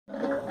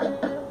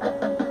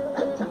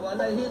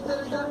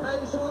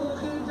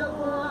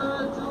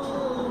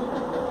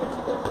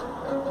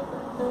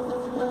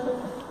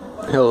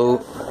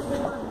Hello.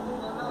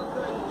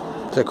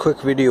 It's a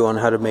quick video on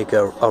how to make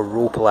a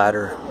rope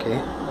ladder,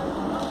 okay?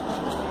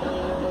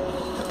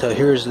 So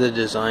here's the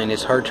design.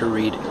 It's hard to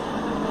read.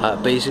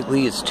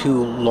 Basically, it's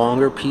two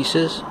longer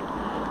pieces.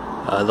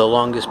 The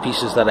longest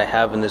pieces that I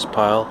have in this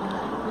pile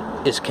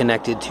is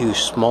connected to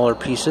smaller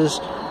pieces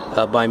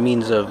by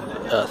means of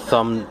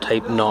thumb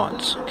type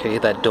knots, okay,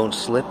 that don't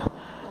slip,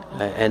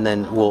 and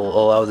then will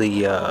allow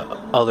the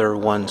other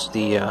ones,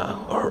 the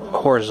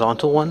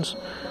horizontal ones,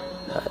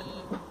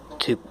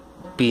 to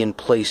be in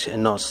place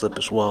and not slip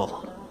as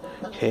well.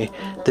 Okay,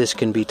 this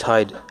can be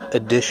tied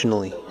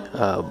additionally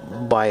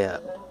by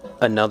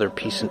another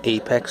piece, an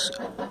apex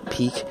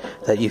peak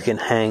that you can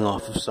hang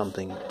off of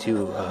something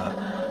to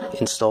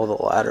install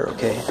the ladder.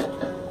 Okay.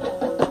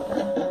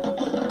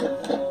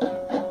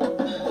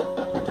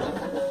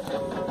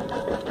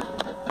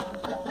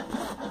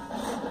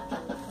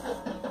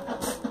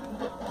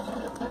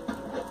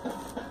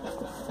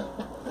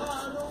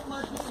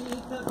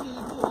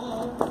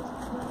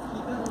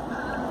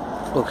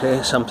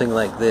 Okay, something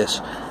like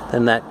this,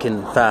 then that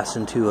can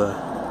fasten to a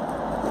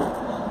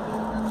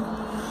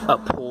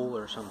pole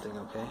or something,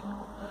 okay?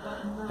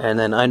 And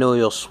then I know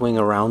you'll swing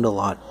around a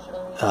lot,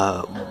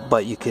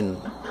 but you can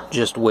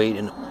just wait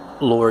and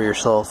lower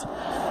yourself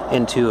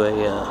into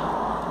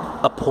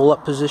a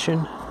pull-up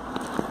position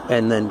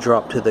and then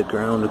drop to the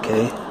ground,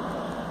 okay?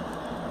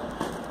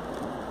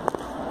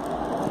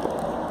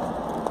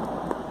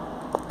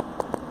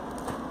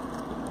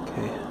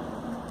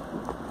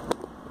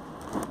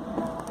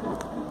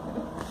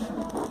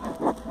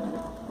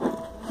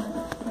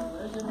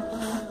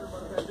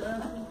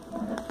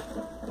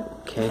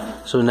 Okay,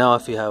 so now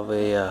if you have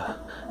a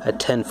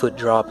 10-foot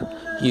drop,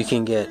 you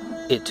can get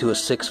it to a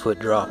 6-foot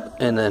drop,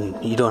 and then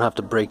you don't have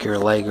to break your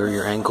leg or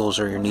your ankles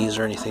or your knees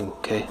or anything,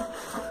 okay?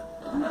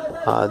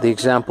 The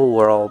example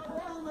where I'll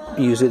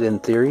use it in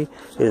theory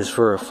is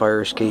for a fire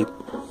escape,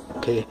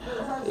 okay?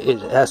 It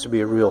has to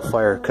be a real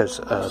fire because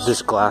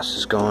this glass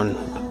is gone,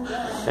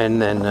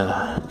 and then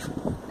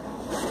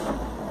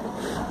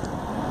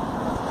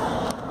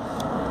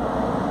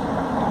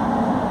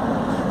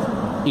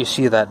you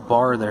see that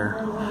bar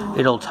there.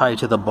 It'll tie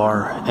to the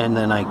bar, and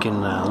then I can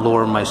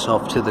lower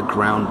myself to the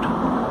ground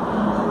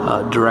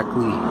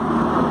directly.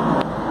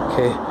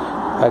 Okay,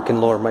 I can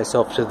lower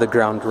myself to the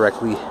ground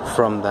directly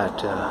from that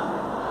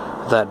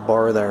that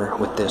bar there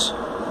with this.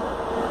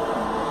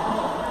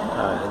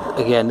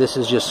 Again, this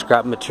is just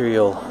scrap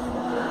material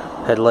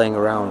had laying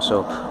around,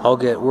 so I'll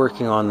get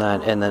working on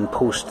that and then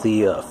post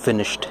the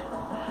finished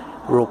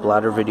rope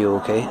ladder video.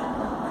 Okay.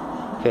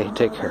 Okay,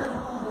 take care.